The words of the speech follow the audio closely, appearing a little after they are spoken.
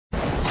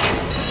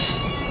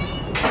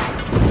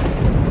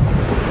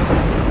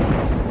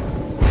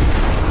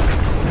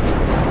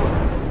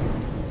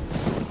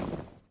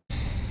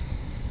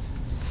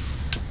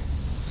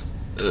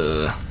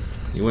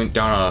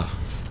went down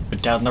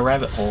down the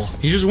rabbit hole.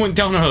 He just went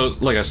down a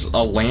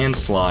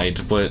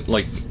landslide, but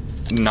like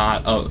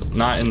not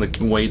in the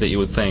way that you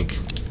would think.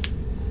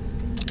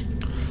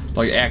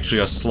 Like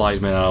actually a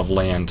slide made out of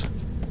land.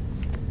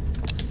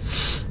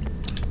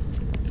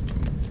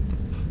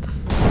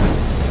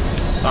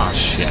 Ah,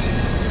 shit.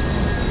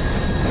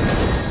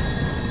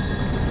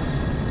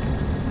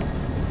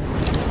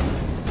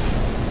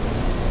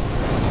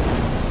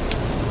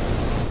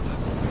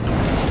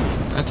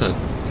 That's a...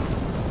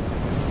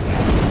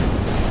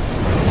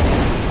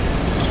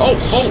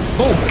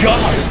 Oh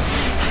God!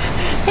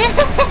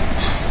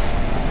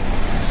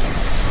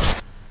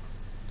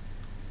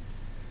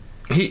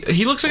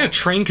 He looks like a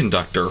train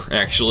conductor,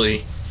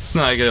 actually.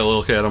 No, I gotta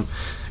look at him.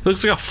 He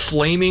looks like a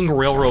flaming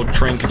railroad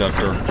train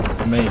conductor.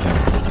 Amazing.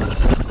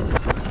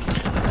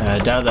 I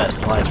doubt that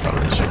slide's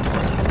probably the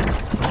checkpoint.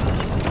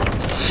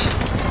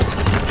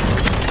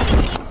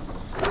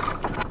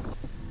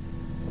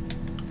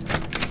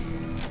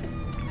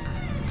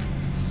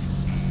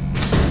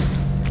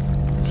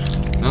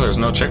 No, there's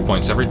no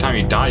checkpoints. Every time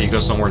you die, you go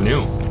somewhere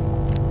new.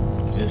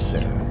 Is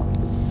there?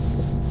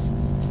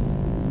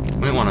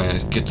 Might want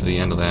to get to the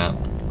end of that.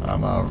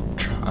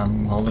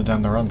 I'm holding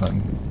down the run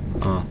button.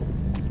 Oh.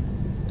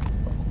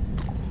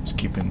 It's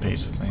keeping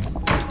pace with me.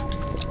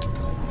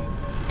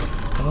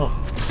 Oh.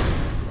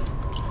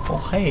 Oh,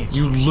 hey.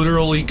 You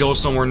literally go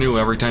somewhere new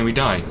every time you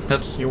die.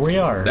 That's... Here we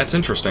are. That's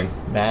interesting.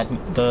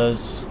 The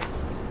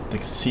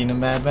scene of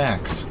Mad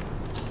Max.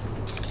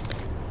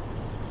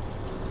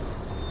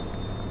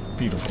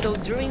 Beautiful. So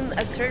during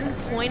a certain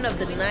point of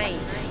the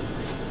night,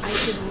 I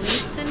could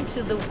listen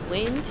to the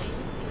wind,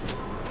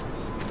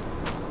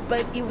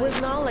 but it was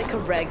not like a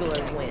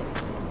regular wind.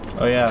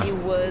 Oh yeah. It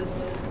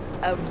was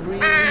a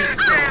really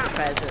strong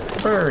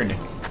presence. Bird.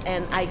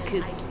 And I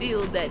could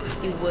feel that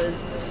it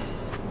was...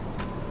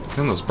 I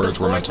think those birds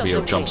were meant to be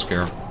a jump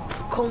scare.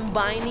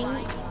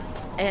 Combining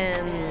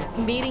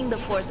and meeting the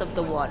force of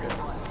the water.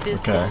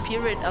 This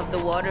spirit of the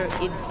water,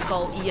 it's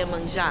called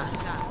Iemanjá.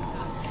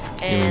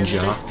 And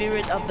the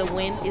spirit of the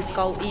wind is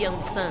called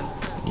Iansan.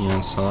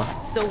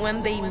 Iansan. So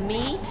when they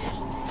meet,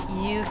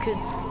 you could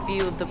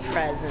feel the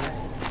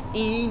presence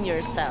in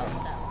yourself.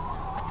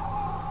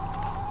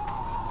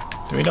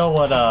 Do we know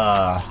what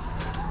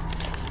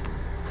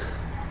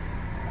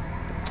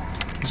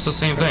It's the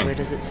same thing. Where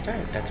does it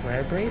start? That's where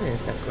our brain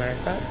is. That's where our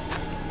thoughts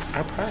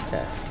are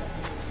processed.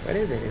 What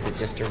is it? Is it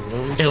just a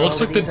room for all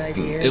of these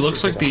ideas? It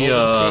looks like the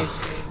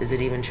Is it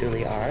even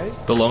truly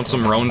ours? The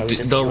Lonesome Road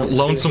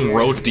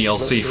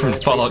DLC from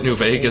Fallout New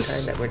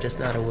Vegas. That we're just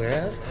not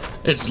aware of?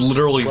 It's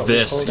literally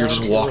this. You're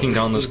just walking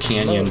down this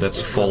canyon that's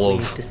full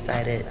of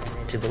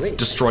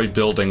destroyed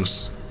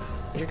buildings.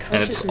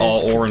 And it's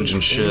all orange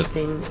and shit.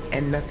 Anything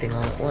and nothing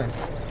all at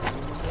once.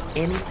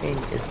 Anything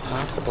is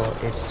possible.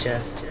 It's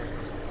just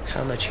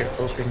how much you're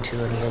open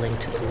to and willing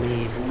to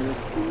believe.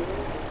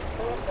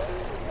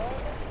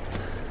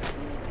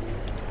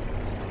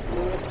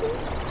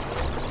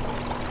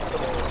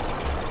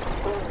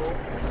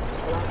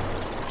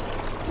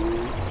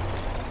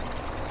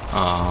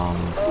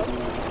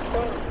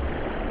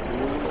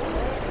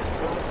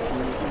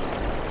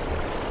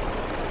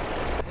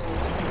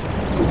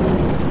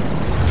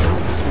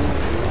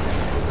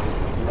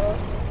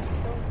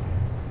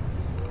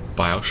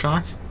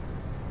 BioShock?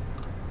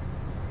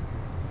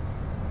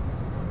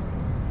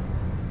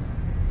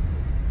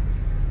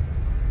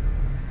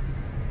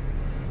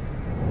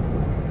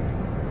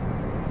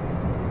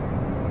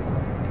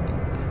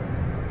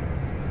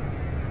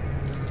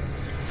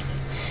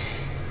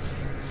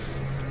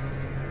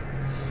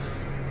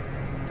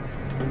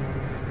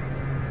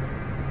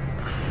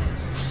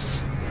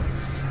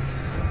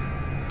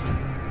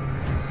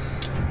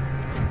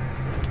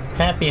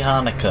 Happy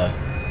Hanukkah.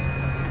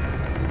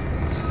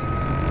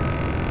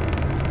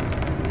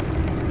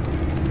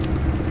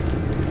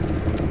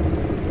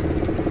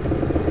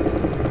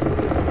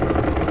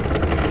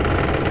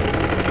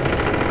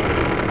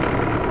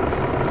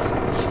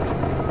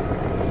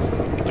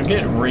 I'm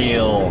getting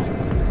real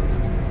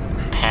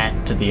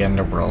Path to the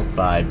Underworld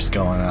vibes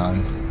going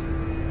on.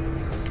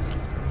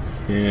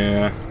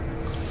 Yeah.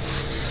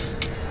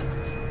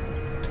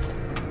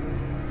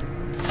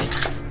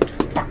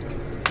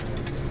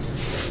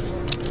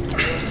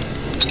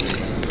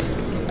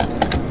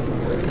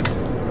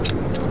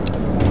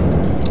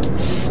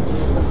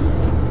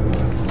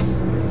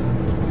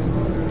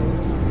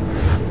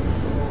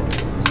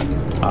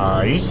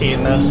 Are you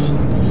seeing this?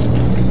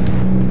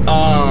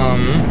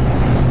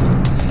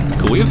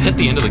 Could we have hit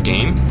the end of the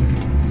game?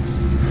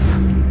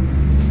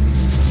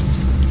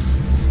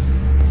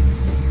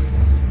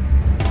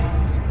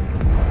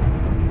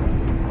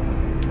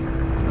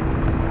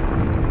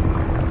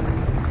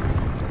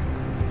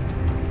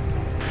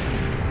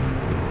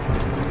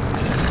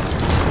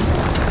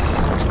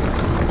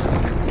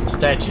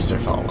 Statues are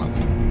falling.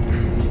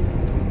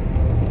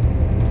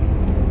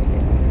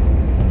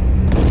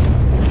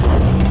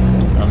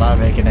 I'm not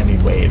making any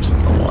waves in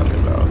the water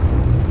though.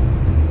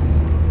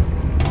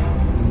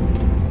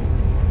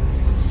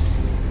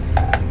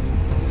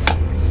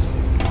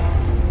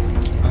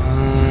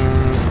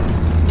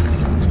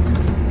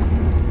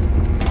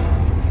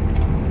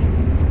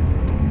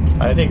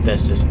 I think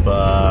that's just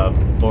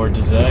board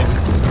design.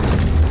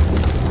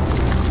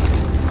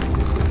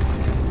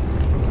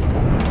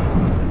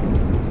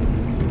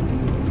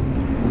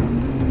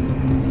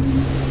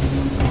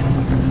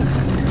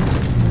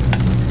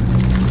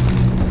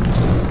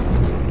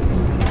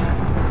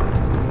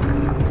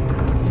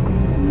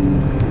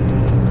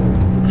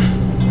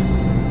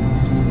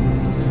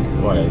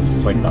 What is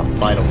this, like the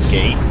final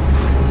gate?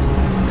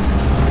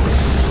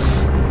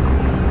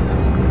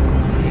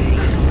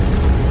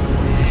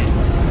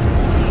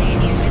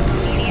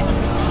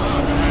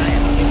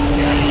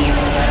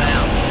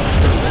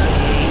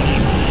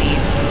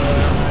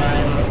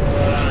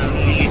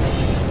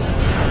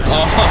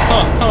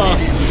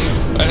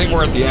 I think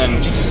we're at the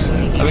end.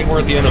 I think we're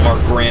at the end of our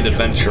grand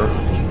adventure. I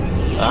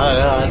don't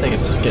know, I think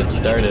it's just getting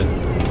started.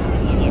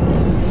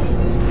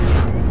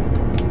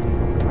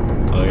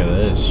 Look at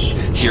this.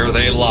 Here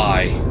they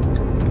lie.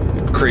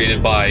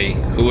 Created by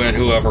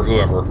whoever.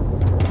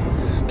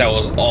 That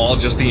was all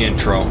just the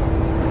intro.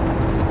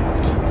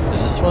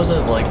 Is this what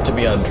it like to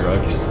be on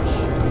drugs?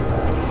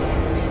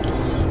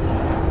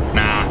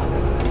 Nah.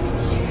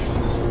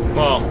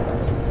 Well.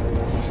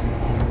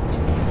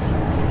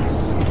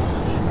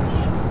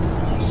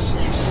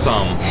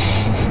 Some.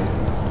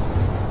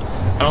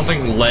 I don't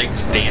think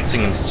legs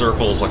dancing in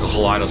circles like a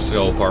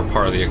kaleidoscope are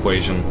part of the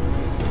equation.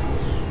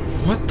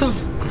 What the?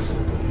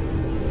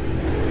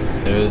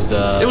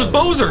 It was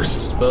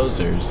Bozers!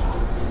 Bozers.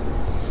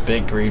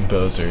 Big green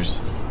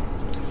Bozers.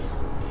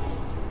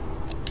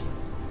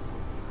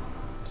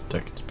 It's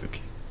dark and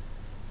spooky.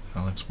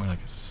 Oh, looks more like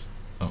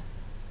a...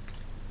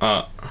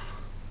 Oh.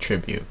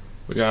 Tribute.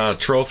 We got a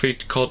trophy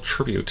called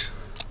Tribute.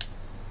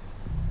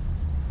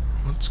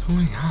 What's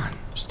going on?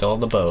 Still on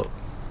the boat.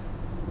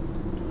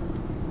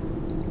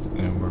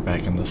 And we're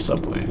back in the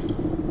subway.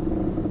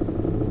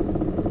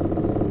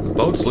 The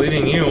boat's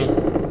leading you.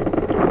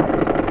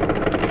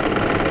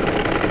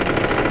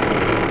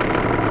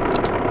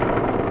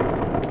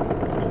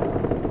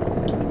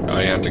 Oh,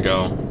 you have to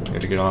go. You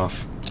have to get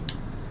off.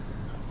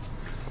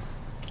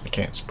 I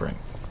can't sprint.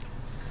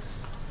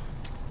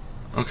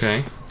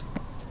 Okay.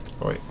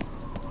 Oh, wait.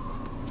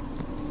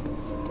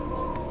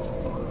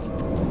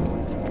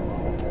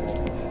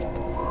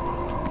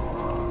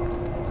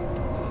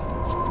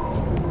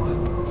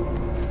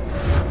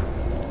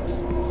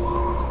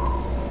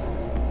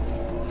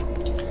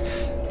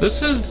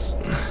 This is...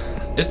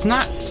 It's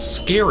not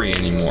scary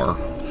anymore.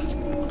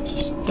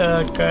 Just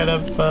kind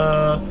of,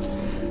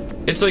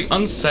 It's like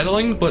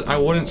unsettling, but I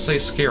wouldn't say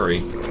scary.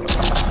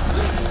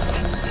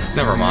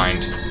 Never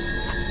mind.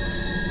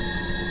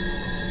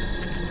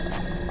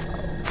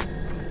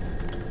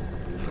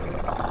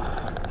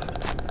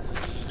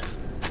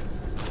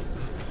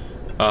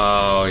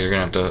 Oh, you're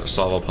gonna have to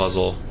solve a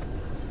puzzle.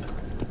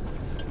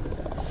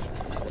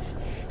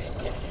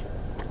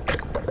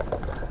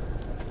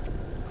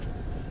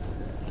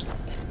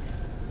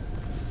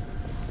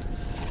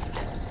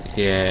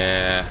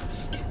 Yeah.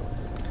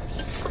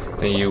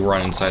 Then you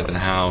run inside the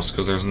house,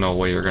 because there's no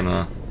way you're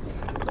gonna...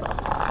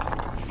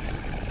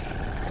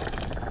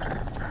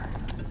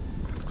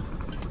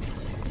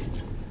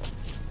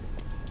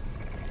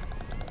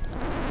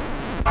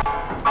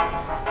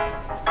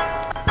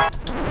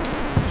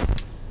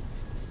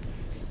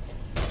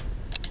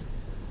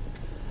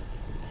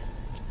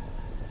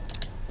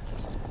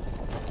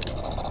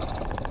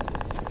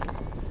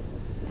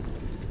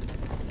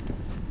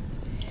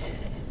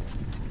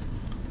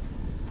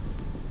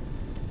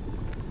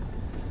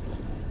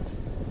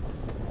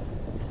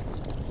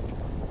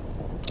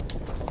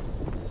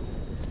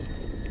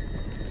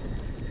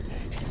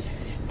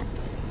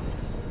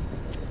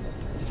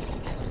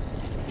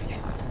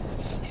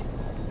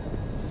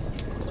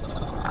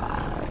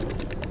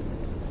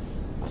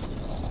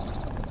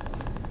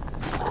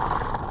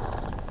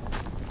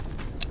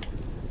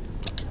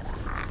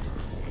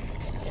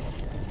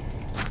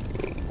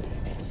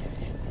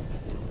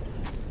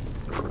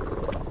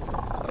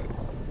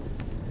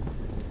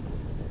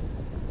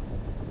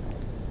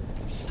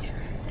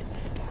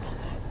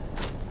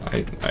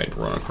 I'd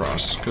run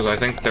across, because I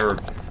think they're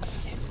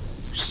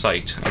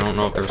sight. I don't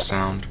know if they're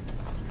sound.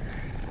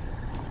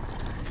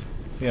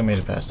 I think I made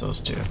it past those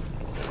two.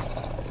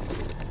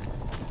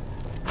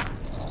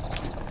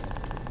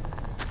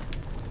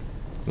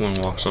 One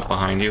walks up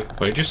behind you.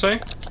 What did you say?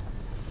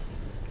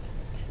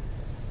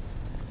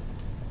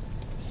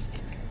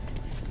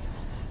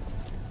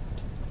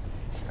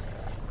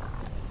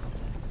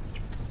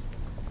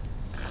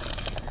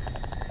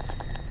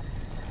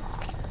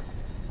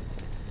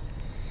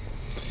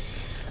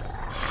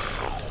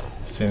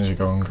 Things are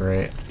going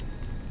great.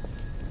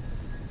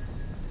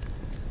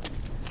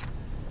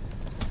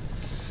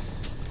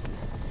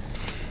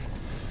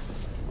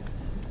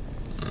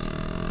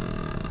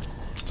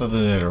 Something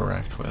to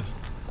interact with.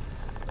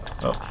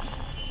 Oh.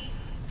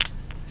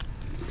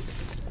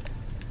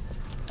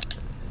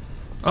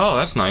 Oh,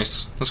 that's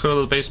nice. Let's go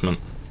to the basement.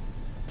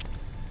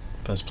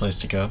 Best place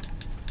to go.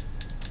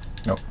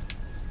 Nope.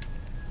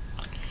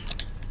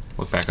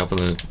 Look back up at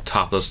the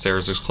top of the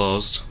stairs is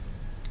closed.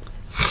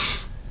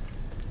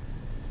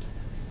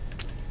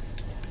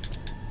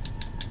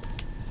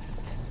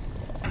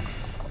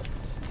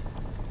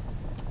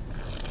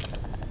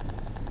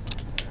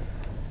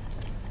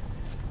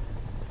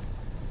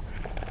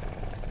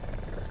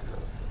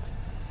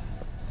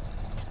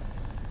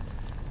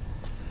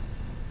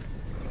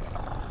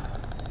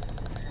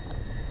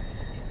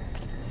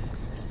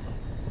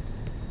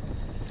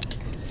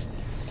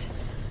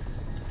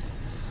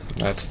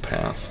 That's a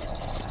path.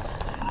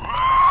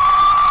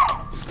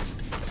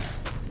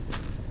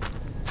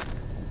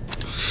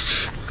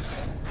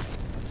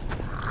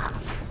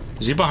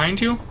 Is he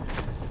behind you?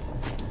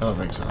 I don't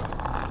think so.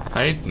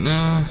 I don't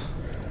know.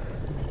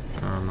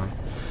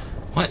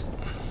 What?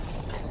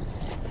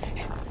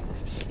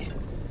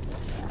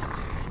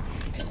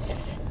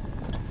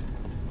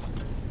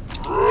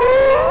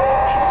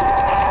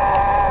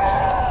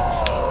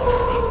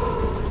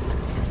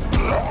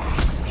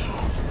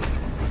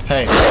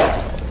 Hey.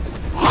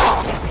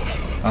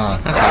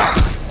 That's nice.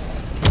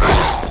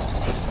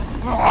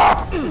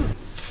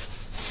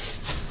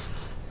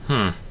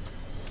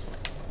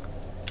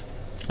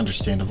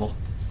 Understandable.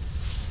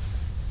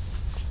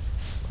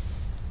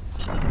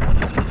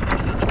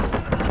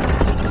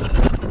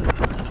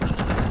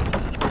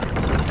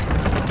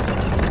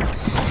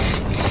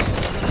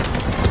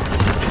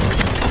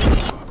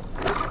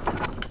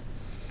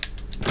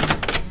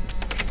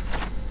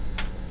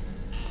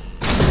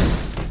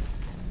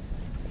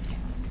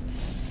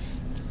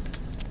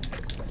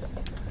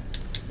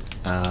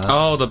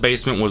 Oh, the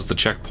basement was the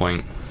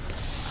checkpoint.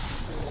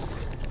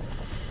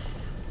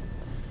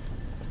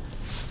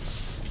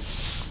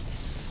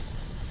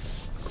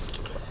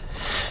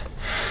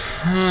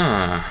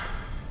 Huh.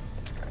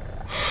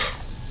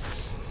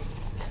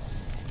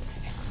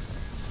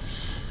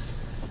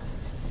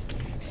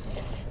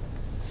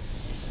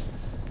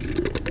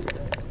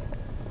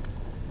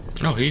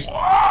 Oh, he's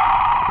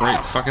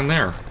right fucking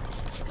there.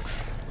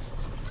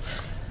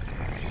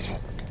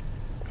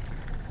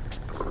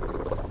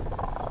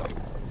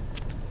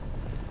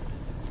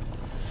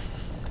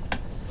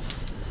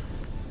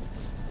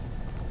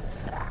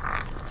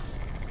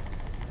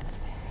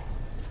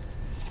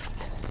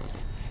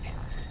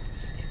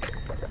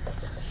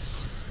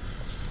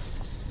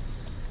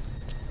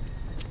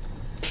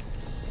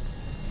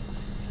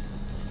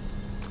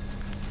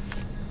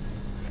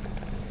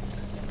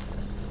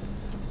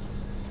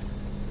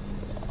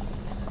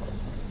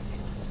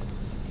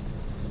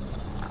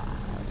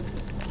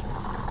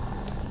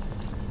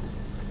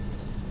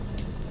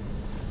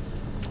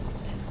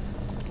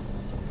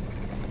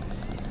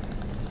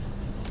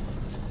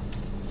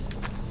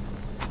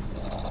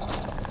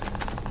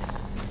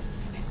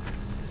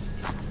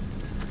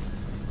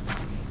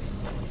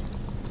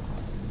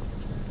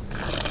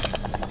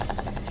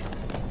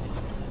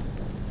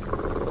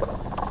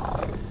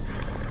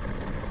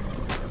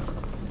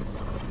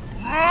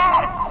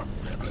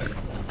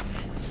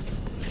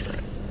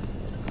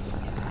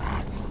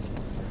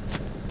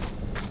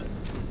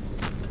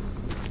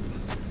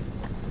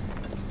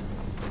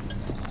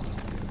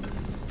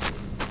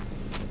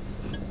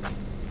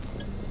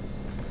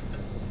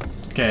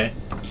 Okay.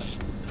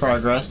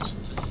 Progress.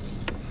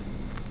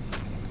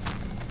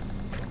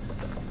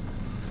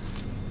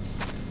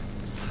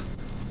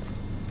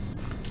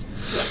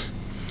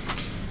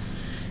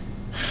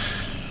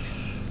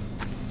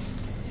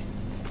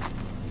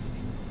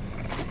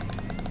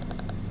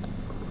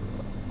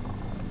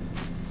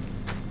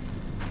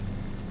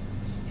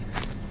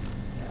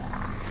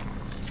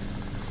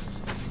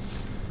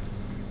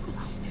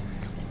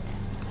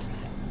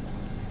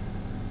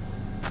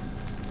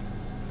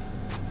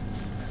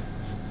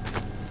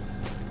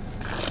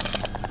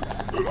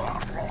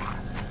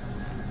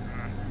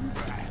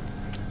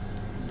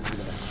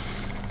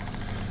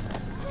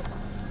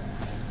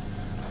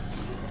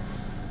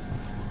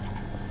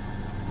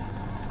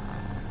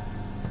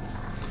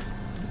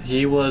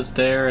 He was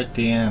there at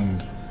the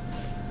end.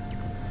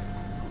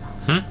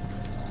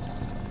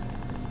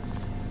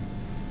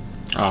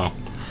 Oh.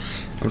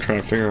 I'm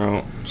trying to figure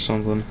out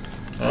something.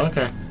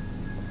 Okay.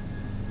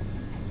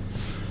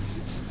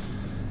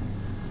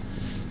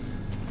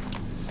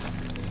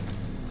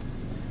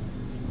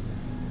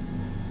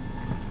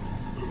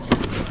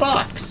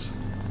 Box!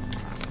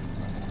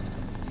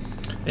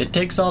 It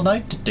takes all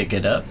night to dig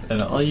it up,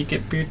 and all you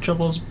get for your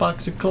trouble is a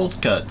box of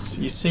cold cuts.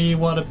 You say you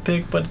want a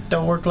pig, but it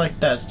don't work like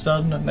that,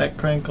 son. That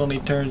crank only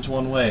turns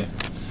one way.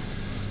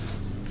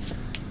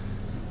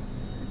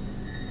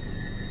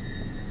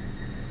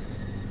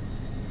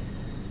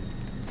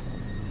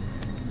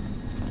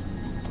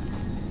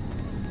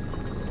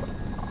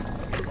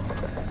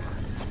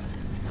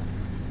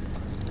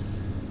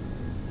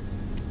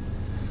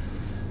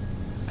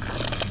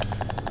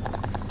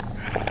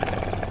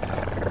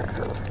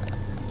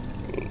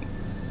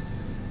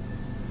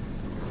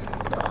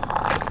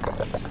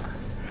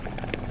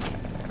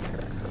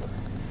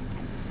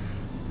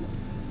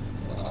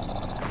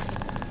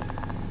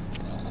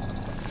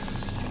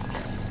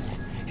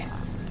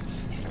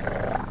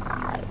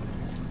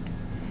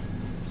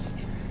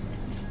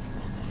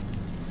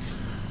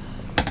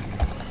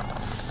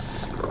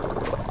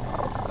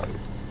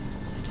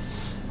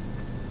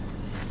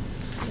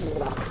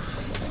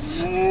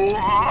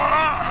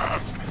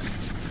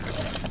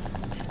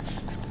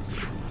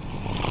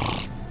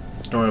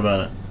 Don't worry about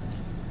it.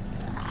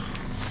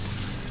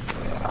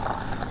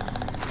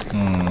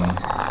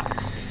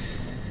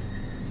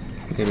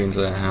 Maybe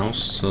into that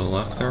house to the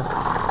left there.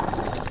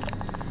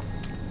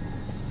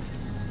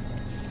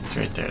 It's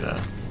right there, though.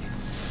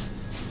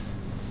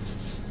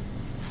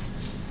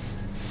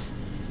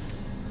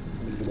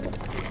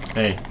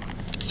 Hey,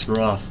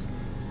 screw off.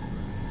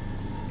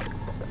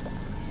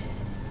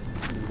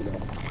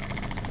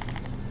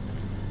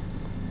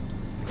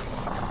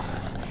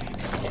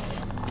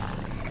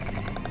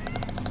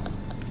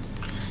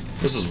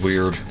 This is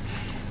weird.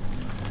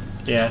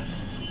 Yeah.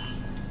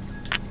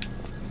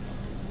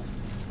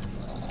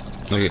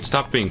 Okay,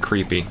 stop being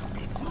creepy.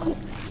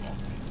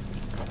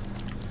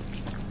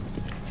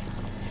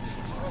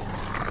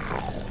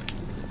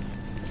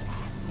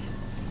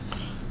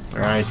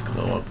 Their eyes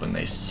glow up when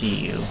they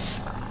see you.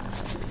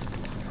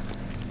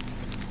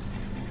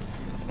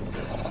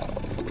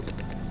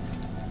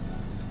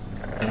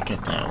 Gotta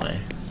get that way.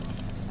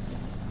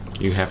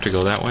 You have to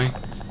go that way?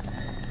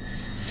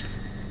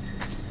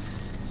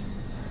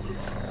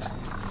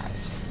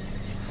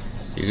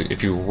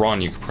 If you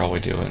run, you could probably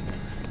do it.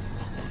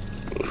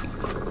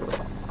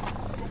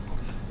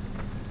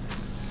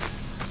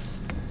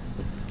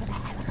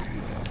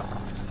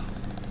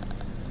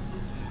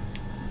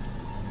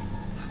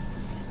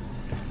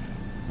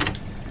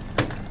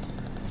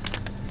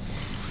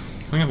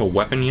 Do we have a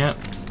weapon yet?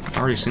 I've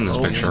already seen this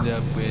picture. We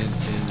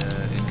end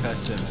up in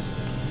customs,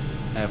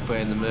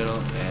 halfway in the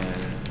middle,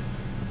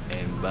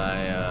 and buy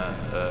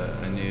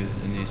a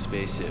new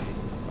spaceship.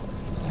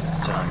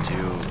 Time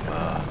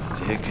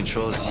to hit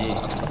Control C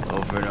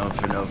over and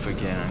over and over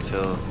again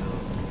until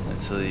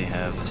you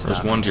have a stop.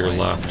 There's one to your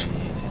left. And you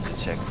hit the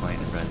checkpoint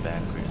and run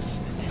backwards.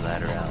 And you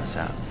lateralis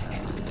out.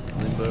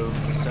 Limbo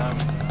to stop.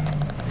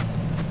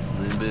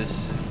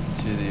 Limbus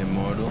to the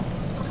immortal,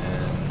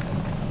 and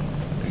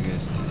I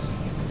guess just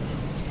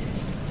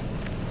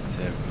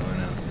to everyone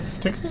else. I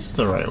think this is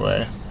the right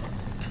way.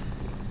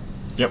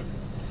 Yep.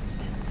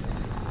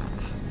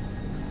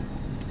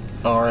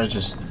 Or I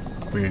just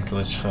weird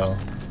glitch fell.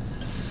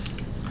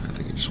 I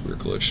think it just weird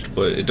glitched,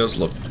 but it does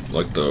look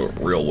like the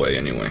real way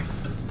anyway.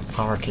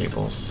 Power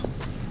cables.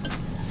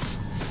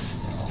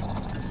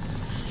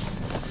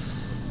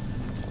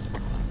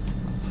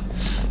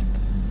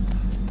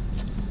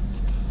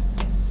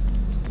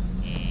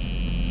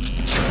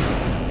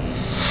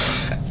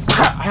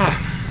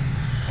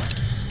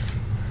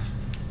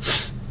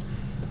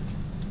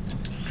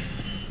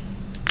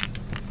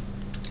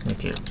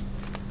 Thank you.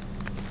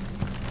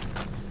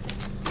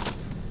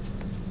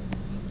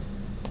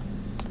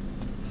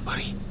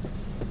 Buddy,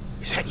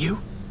 is that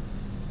you?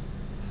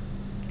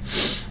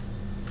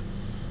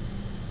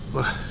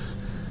 What?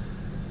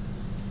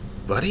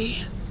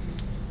 Buddy?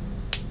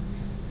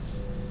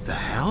 The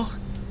hell?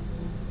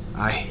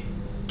 I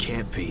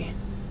can't be.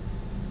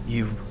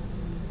 You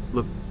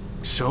look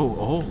so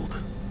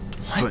old.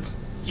 What? But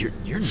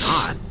you're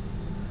not.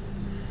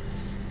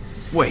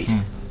 Wait,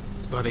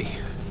 buddy.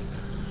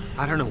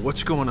 I don't know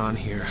what's going on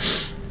here.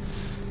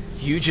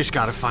 You just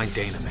gotta find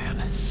Dana,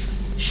 man.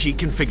 She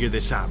can figure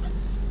this out.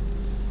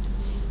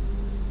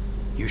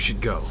 You should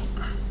go.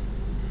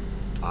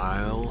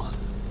 I'll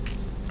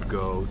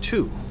go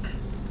too.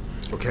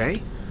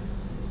 Okay?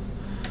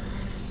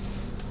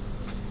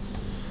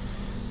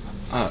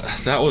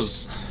 That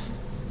was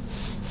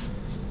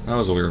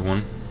a weird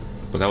one,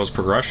 but that was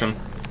progression.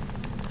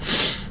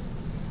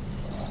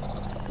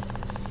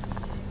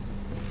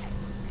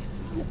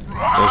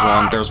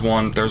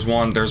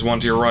 There's one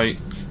to your right.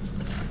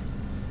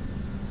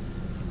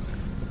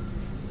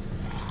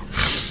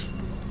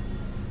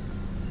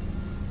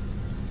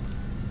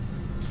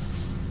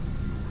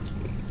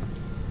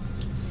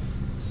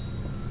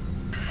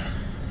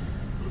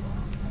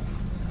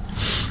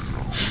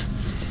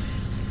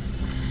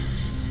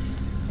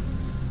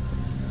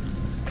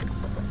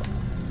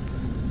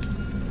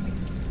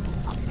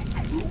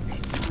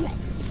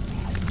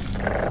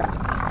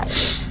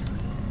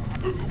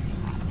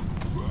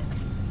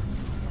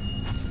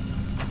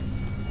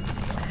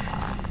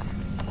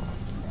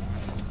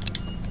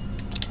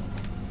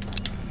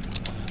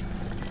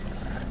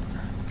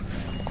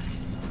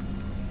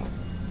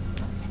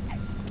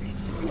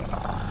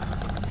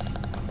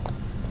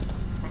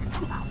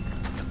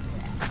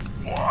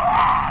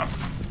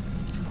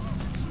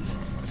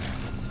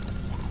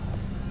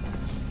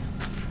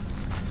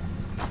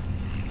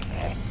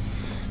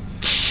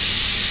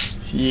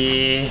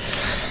 Yeah.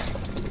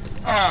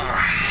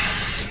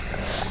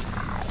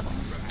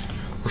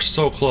 We're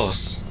so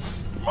close.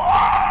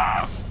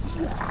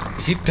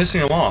 You keep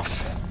pissing him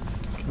off.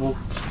 Well,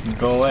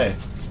 go away,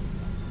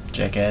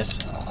 jackass.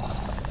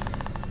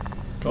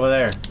 Go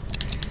there.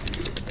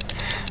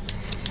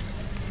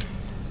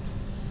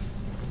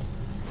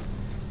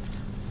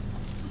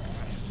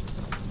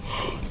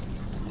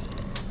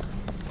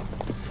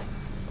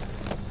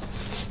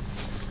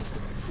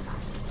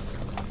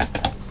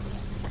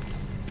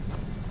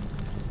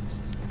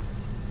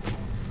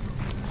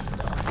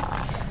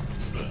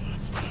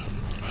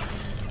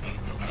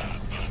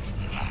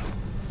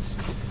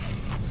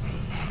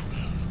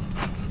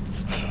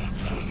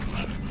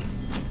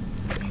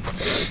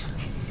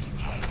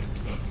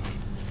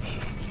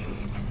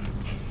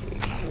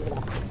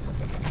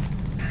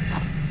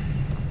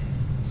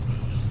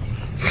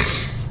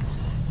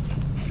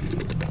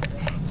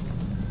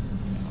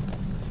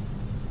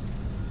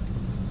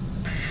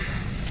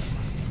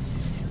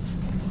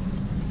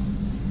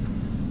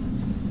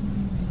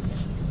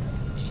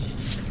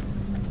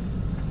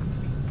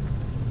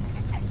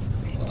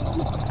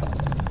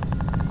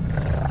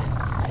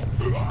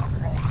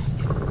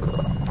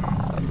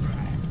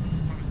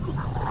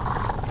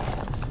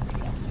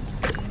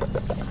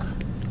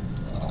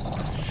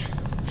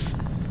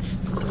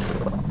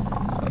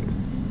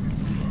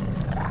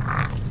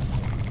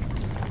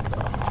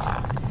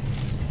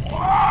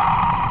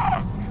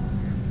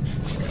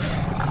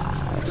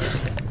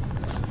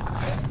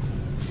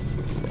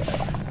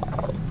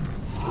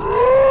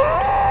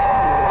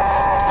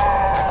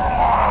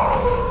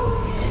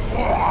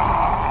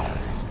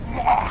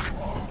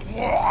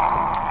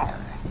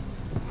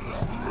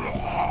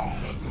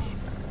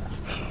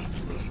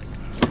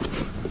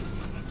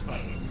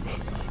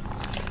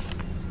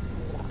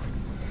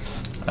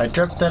 I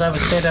dreamt that I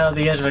was standing on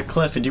the edge of a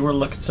cliff and you were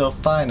looking so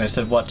fine. I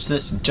said, watch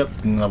this, and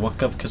jumped, and I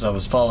woke up because I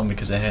was falling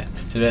because it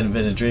hadn't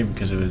been a dream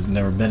because it was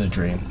never been a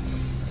dream.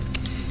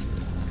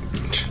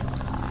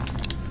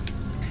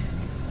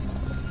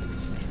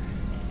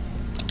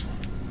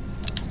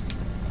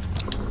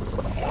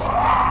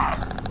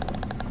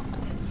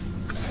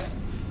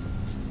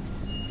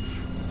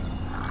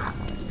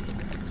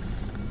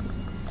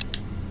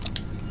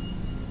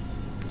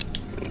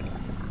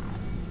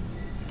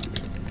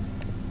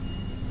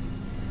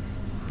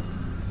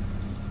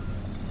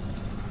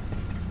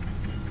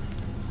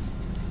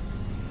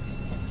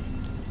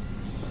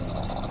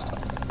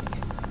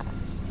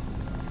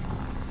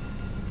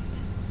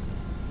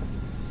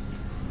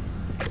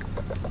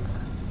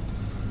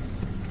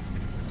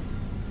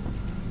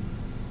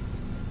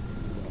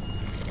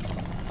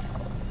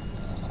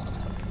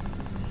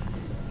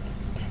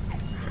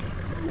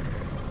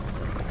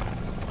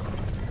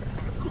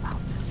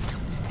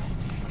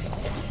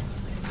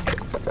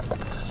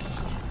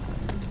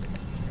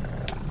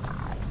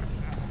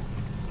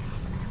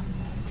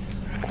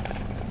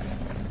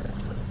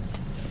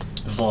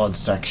 There's a long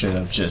section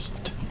of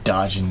just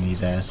dodging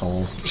these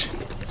assholes.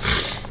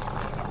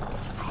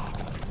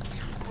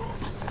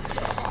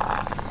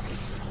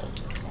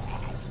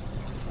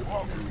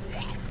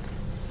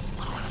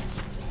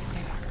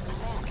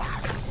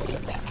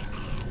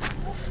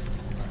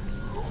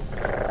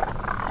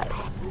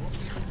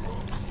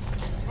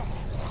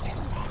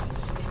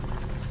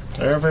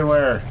 They're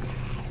everywhere.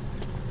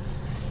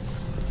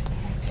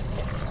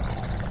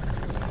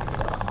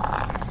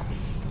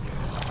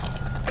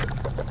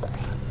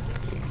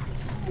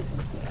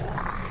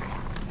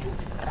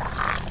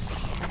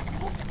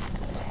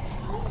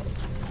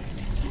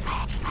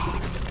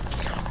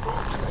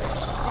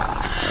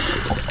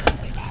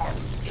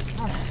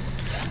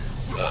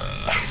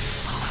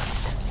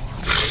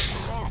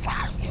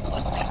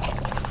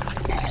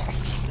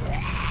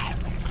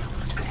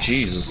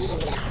 Jesus.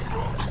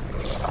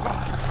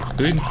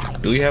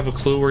 Do we have a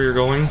clue where you're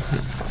going?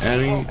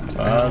 Any?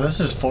 This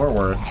is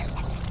forward.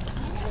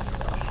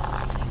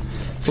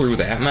 Through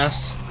that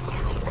mess?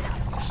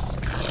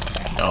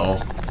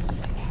 No.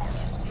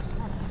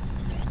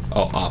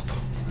 Oh, up.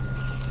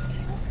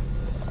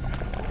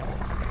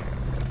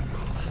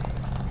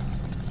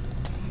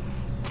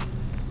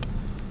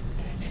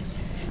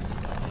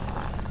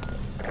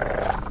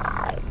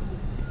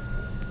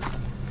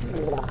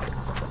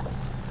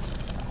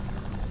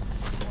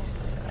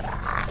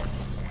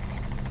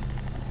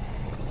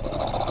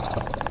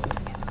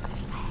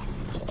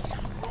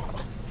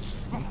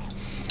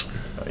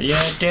 Yeah,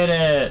 I did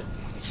it!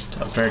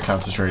 I'm very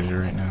concentrated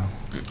right now.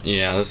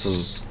 Yeah, this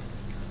is...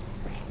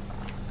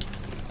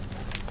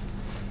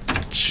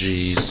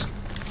 Jeez.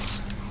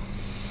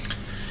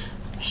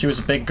 She was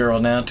a big girl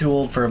now, too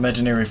old for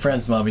imaginary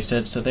friends, Mommy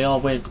said, so they all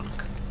waved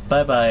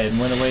bye-bye and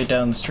went away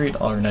down the street.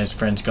 All her nice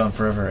friends gone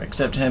forever,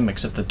 except him,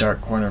 except the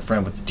dark corner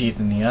friend with the teeth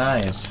in the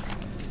eyes.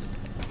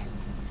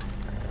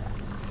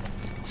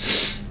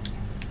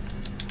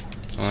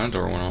 Well, that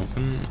door went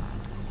open.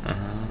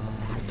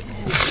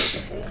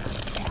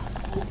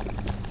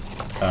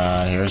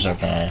 Here's our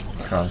path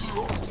across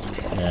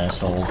the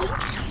assholes.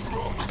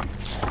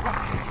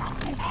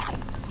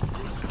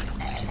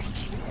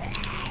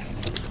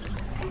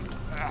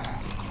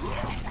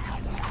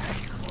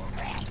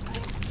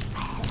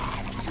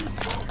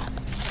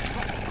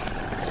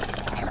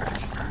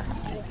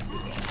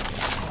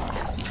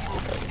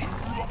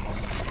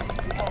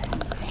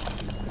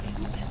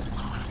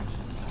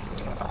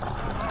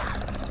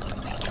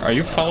 Are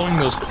you following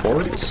those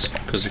cords?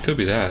 Because it could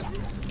be that.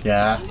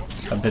 Yeah,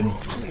 I've been...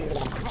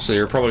 So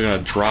you're probably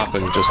gonna drop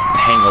and just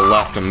hang a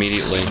left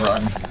immediately.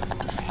 Run.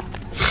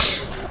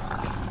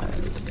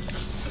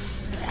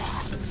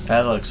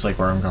 That looks like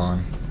where I'm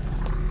going.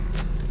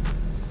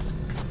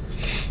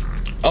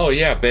 Oh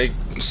yeah, big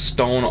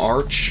stone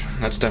arch.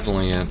 That's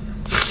definitely it.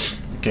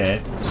 Okay,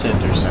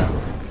 cinders now.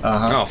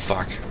 Uh-huh. Oh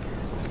fuck.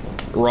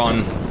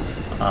 Run.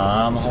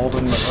 I'm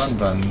holding the run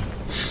button.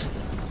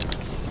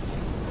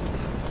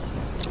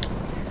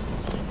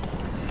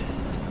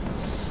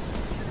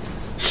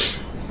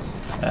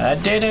 I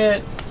did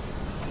it!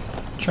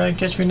 Try and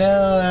catch me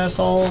now,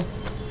 asshole.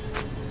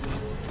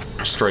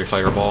 Straight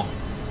fireball.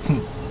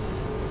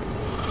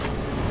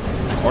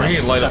 Or you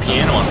can light a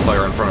piano on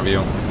fire in front of you.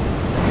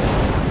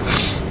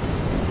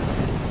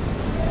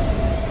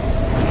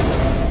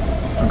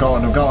 I'm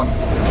going.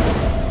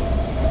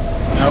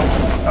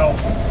 No.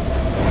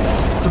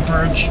 The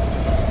bridge.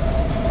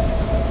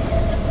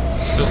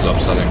 This is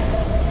upsetting.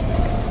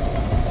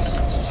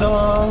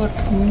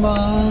 Suck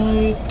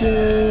my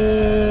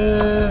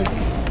dick.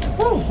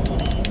 Woo.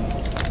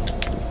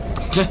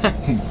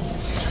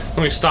 Let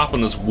me stop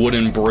on this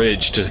wooden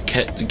bridge to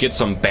get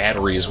some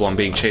batteries while I'm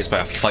being chased by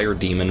a fire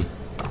demon.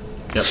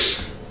 Yep.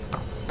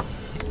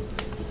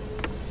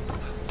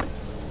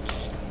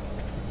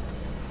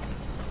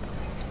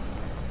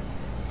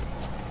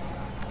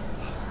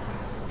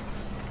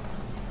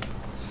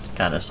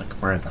 God, it's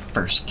like we're the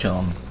first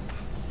kiln.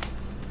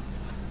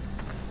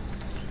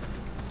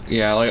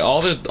 Yeah, like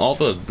all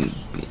the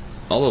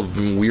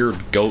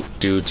weird goat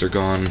dudes are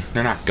gone.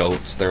 They're not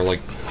goats. They're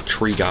like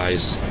tree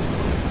guys.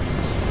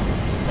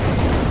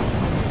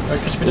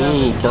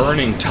 Ooh,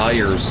 burning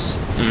tires.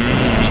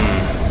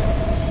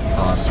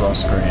 Oh, it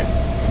smells great.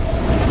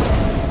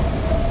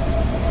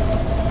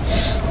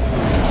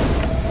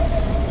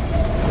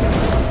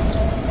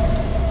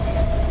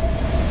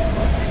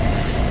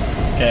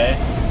 Okay.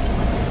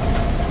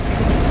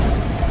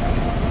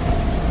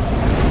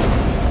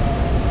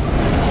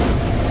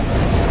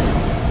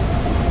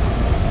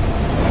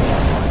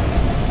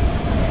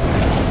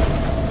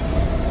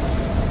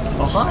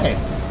 Oh, hi.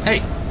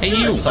 Hey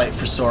you! A sight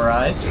for sore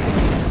eyes.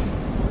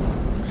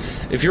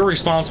 If you're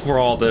responsible for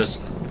all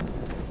this,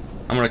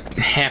 I'm gonna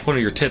hack one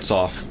of your tits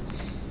off.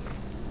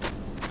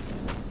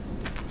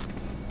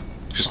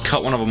 Just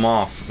cut one of them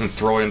off and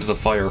throw it into the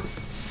fire.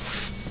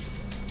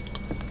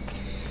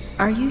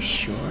 Are you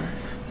sure?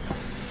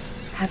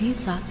 Have you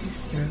thought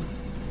this through?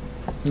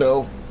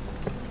 No.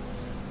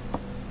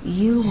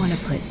 You want to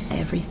put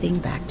everything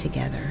back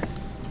together,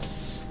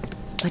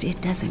 but it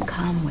doesn't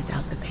come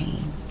without the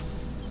pain.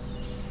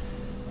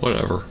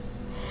 Whatever.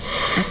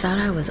 I thought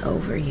I was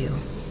over you,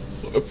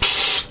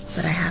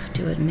 but I have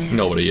to admit,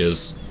 Nobody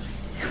is.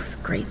 it was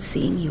great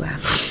seeing you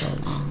after so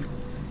long.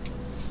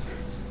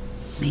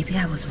 Maybe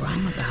I was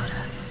wrong about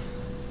us.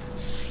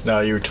 No,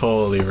 you're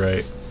totally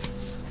right.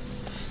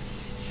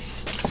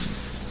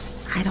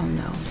 I don't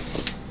know.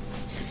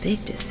 It's a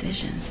big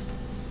decision.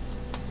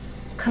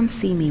 Come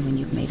see me when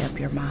you've made up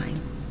your mind.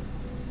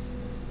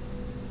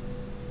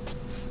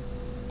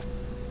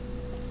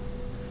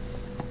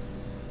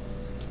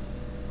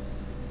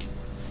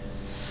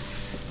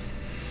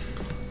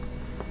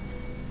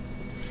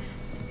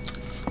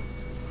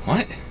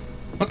 What?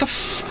 What the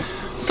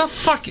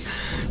fuck?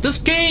 This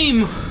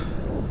game!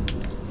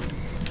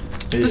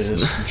 It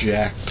is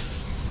jacked.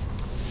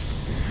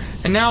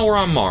 And now we're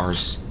on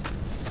Mars.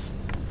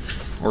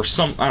 Or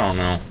I don't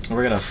know.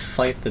 We're gonna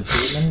fight the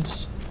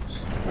demons?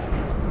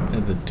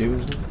 And the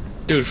doom?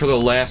 Dude, for the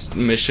last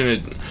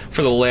mission,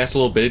 for the last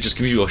little bit, it just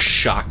gives you a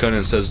shotgun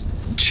and says,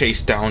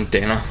 chase down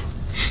Dana.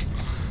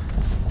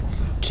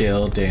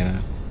 Kill Dana.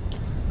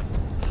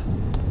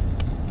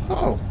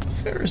 Oh,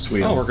 Ferris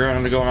wheel. Oh, we're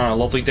going to go on a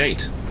lovely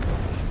date.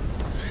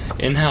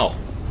 In hell.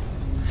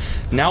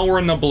 Now we're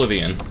in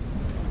Oblivion.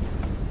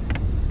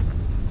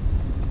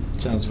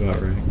 Sounds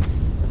about right.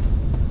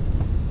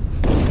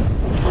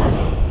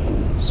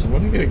 So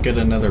when are we gonna get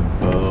another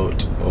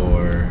boat,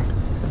 or...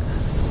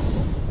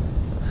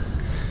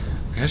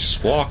 I guess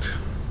just walk.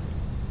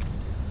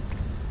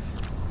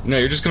 No,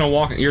 you're just gonna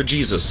walk. You're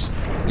Jesus.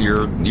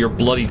 You're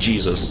bloody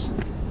Jesus.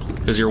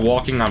 Because you're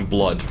walking on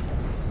blood.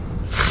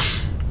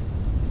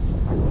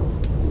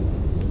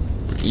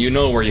 You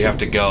know where you have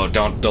to go.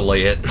 Don't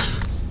delay it.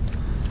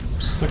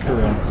 Stick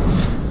around.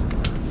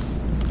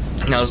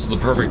 Now this is the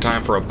perfect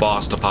time for a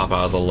boss to pop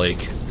out of the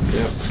lake.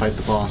 Yep, fight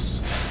the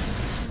boss.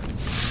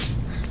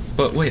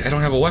 But wait, I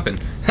don't have a weapon.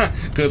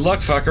 Good luck,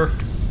 fucker.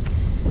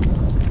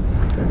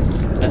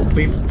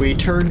 We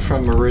turned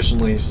from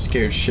originally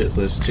scared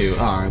shitless to,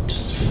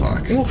 just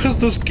fuck. Well, because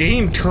this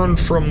game turned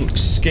from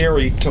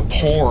scary to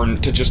porn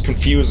to just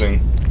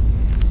confusing.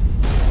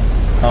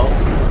 Oh.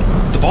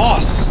 The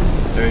boss!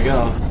 There you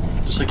go.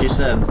 Just like you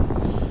said.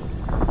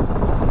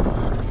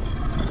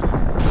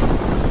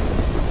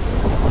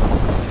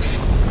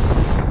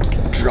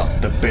 Drop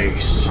the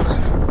bass.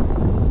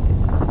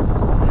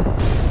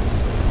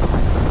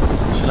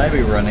 Should I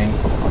be running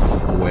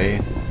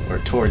away or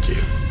towards you?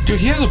 Dude,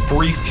 he has a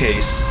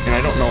briefcase, and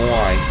I don't know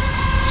why.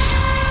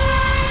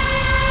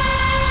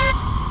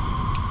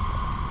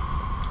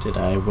 Did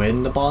I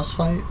win the boss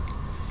fight?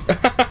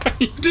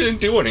 You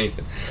didn't do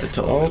anything. I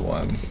totally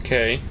won.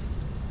 Okay.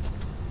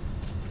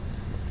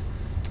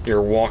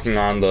 You're walking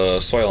on the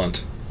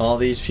Soylent. All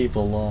these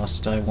people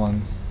lost, I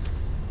won.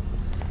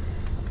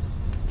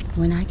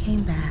 When I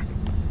came back,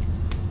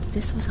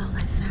 this was all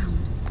I found.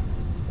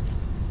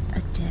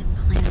 A dead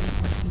planet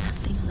with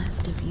nothing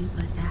left of you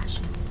but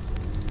ashes.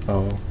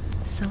 Oh.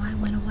 So I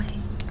went away.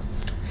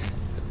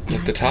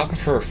 Look, the top of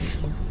her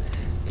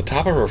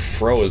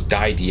fro is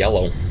dyed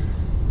yellow.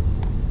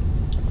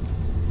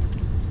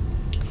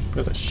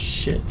 What a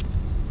shit.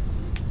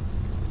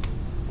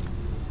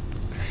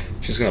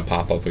 She's gonna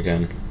pop up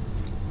again.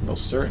 Well,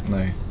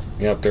 certainly.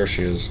 Yep, there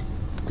she is.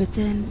 But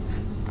then,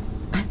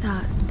 I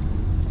thought,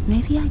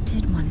 maybe I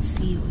did want to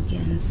see you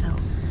again, so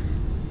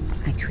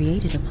I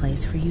created a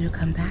place for you to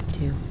come back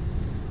to.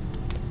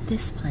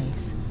 This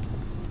place.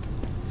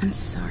 I'm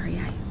sorry,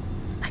 I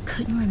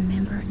couldn't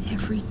remember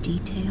every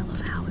detail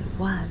of how it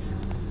was.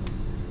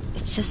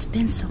 It's just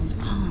been so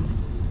long.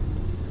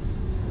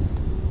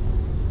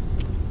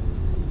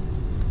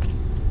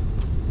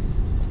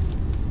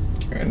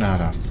 You're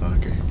not a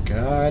fucking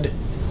god.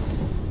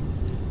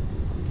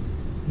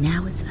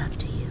 Now it's up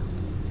to you.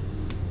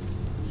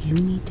 You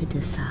need to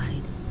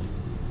decide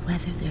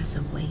whether there's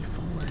a way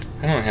forward.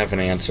 I don't have an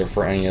answer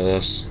for any of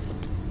this.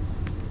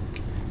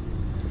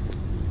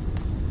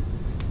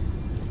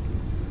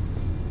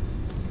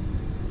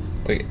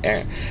 Like,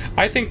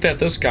 I think that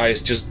this guy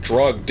is just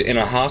drugged in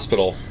a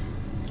hospital.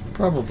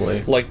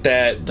 Probably. Like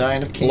that.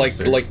 Dying of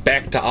cancer. Like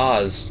Back to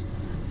Oz.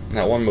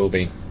 That one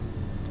movie.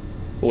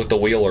 With the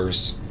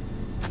Wheelers.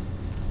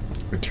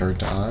 Return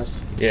to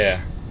Oz?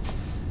 Yeah.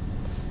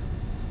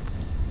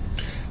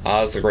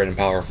 Oz the Great and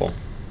Powerful.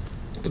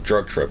 The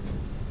drug trip.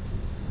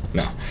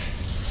 No.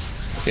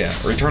 Yeah,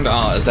 Return to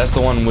Oz. That's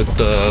the one with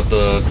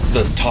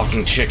the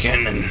talking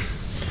chicken and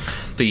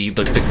the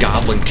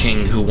Goblin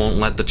King who won't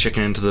let the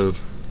chicken into the.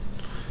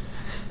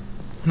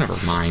 Never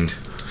mind.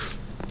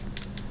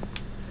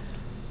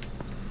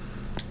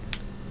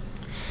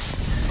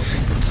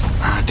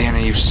 Ah, Dana,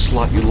 you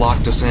slut! You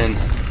locked us in.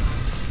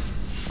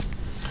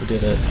 We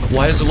did it.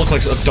 Why does it look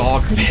like a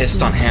dog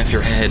pissed on half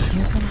your head?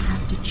 You're gonna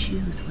have to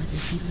choose whether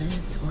he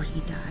lives or he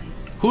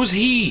dies. Who's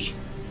he?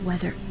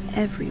 Whether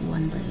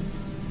everyone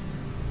lives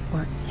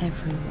or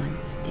everyone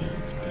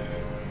stays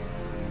dead.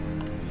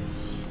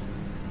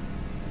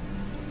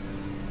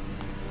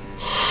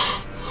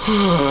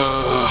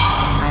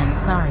 I'm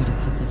sorry to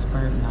put this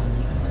burden on you.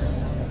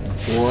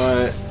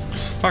 What?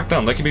 Fuck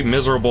them. They can be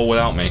miserable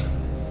without me.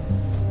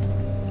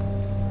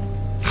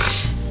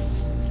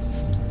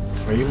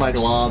 Are you my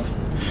glob?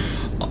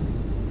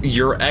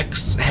 Your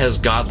ex has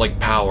godlike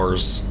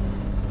powers,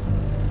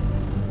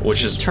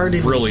 which is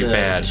Turning really into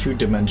bad.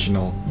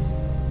 Two-dimensional.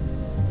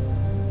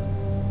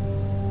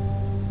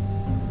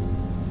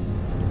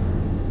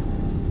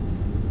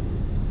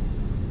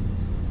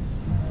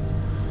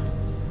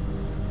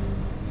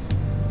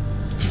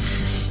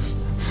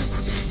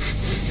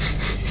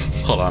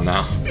 Hold on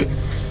now.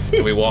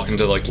 Are we walk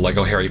into like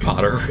Lego Harry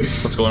Potter?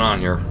 What's going on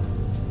here?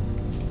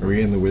 Are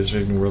we in the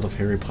Wizarding World of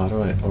Harry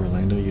Potter at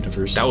Orlando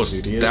University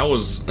Studios? That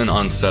was an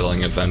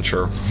unsettling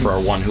adventure for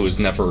one who has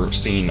never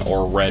seen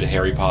or read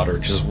Harry Potter.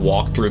 Just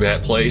walk through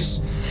that place.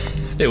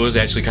 It was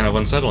actually kind of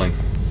unsettling.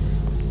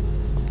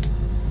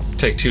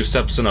 Take 2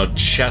 steps and a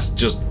chest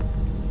just.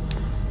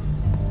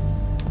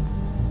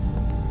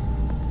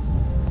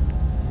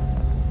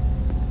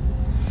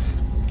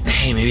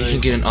 Hey, maybe you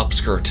can get an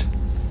upskirt.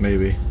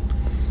 Maybe.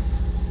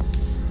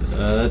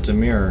 That's a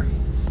mirror.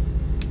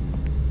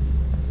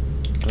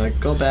 Can I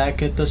go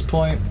back at this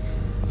point?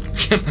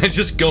 Can I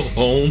just go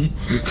home?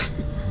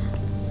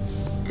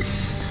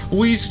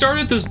 We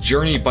started this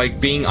journey by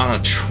being on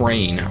a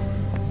train.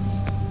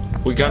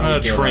 We got on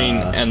a train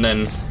and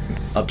then...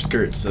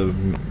 Upskirts of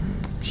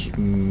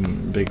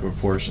big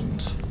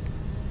proportions.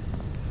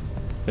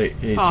 Hey,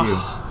 it's you.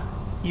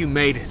 You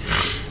made it.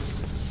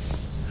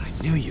 I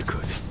knew you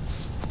could.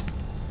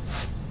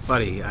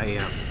 Buddy,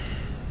 I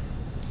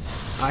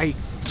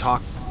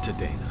talked to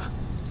Dana.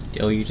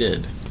 Oh, you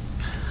did?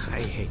 I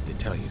hate to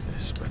tell you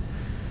this, but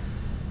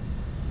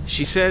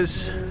she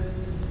says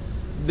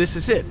this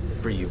is it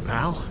for you,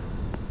 pal.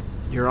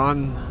 You're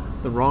on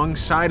the wrong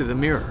side of the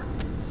mirror.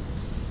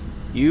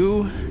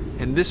 You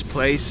and this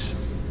place,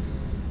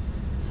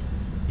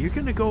 you're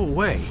gonna go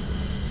away.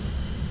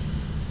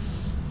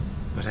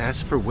 But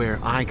as for where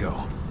I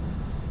go,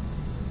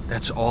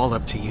 that's all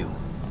up to you.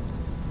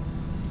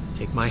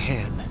 Take my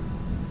hand,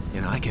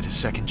 and I get a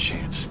second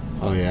chance.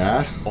 Oh,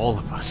 yeah? All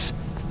of us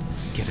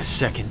get a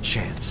second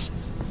chance.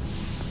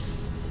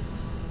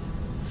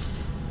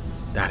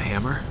 That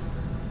hammer?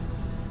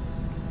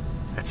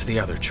 That's the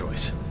other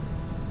choice.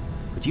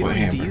 But you don't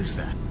need to use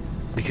that,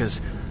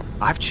 because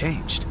I've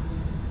changed.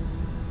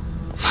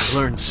 I've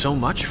learned so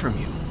much from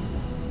you.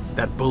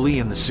 That bully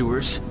in the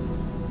sewers,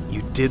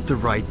 you did the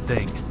right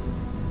thing.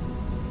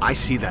 I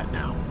see that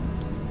now.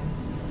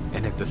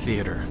 And at the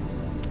theater,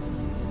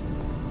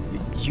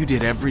 you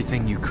did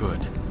everything you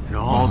could, and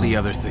all the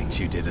other things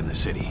you did in the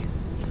city.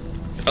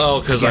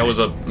 Oh, because I was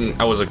a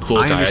cool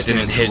guy. I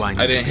didn't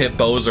hit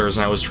bozers,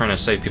 and I was trying to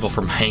save people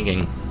from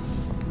hanging.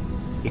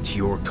 It's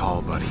your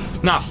call, buddy.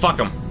 Nah, fuck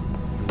him.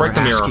 Break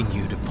the mirror. We're asking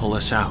you to pull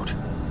us out.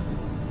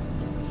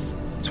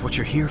 It's what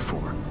you're here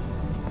for.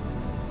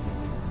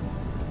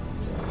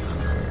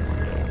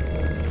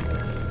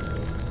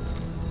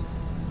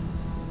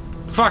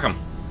 Fuck him.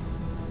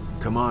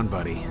 Come on,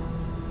 buddy.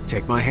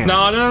 Take my hand.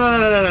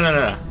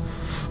 No.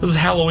 This is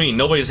Halloween.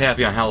 Nobody's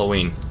happy on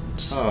Halloween.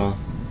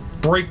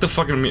 Break the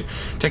fucking...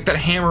 Take that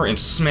hammer and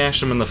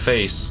smash him in the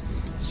face.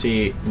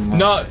 See...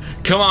 No,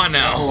 come on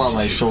now. The on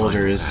my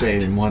shoulder is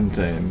saying one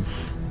thing.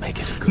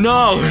 Make it a good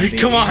one.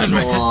 Come on,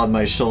 man. The on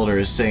my shoulder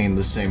is saying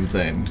the same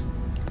thing.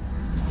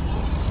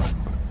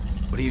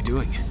 What are you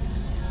doing?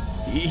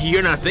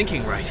 You're not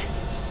thinking right.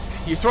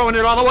 You're throwing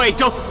it all away.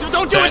 Don't do it.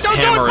 Don't do it, buddy! That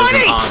hammer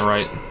isn't on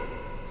right.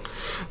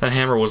 That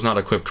hammer was not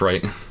equipped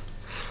right.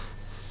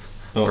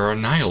 Oh, we're a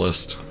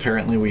nihilist.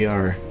 Apparently we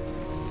are.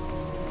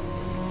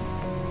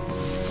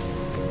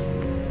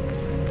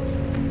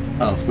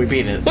 Oh, we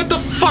beat it. What the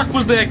fuck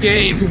was that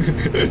game?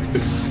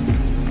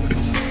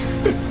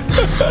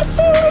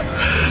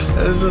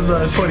 This is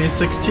a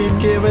 2016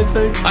 game, I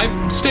think. I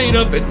stayed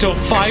up until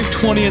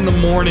 5:20 in the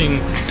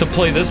morning to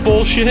play this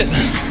bullshit.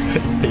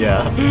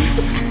 Yeah.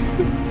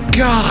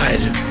 God.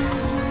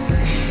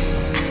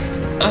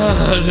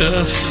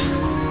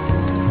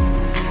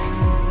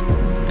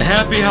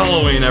 Happy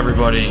Halloween,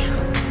 everybody.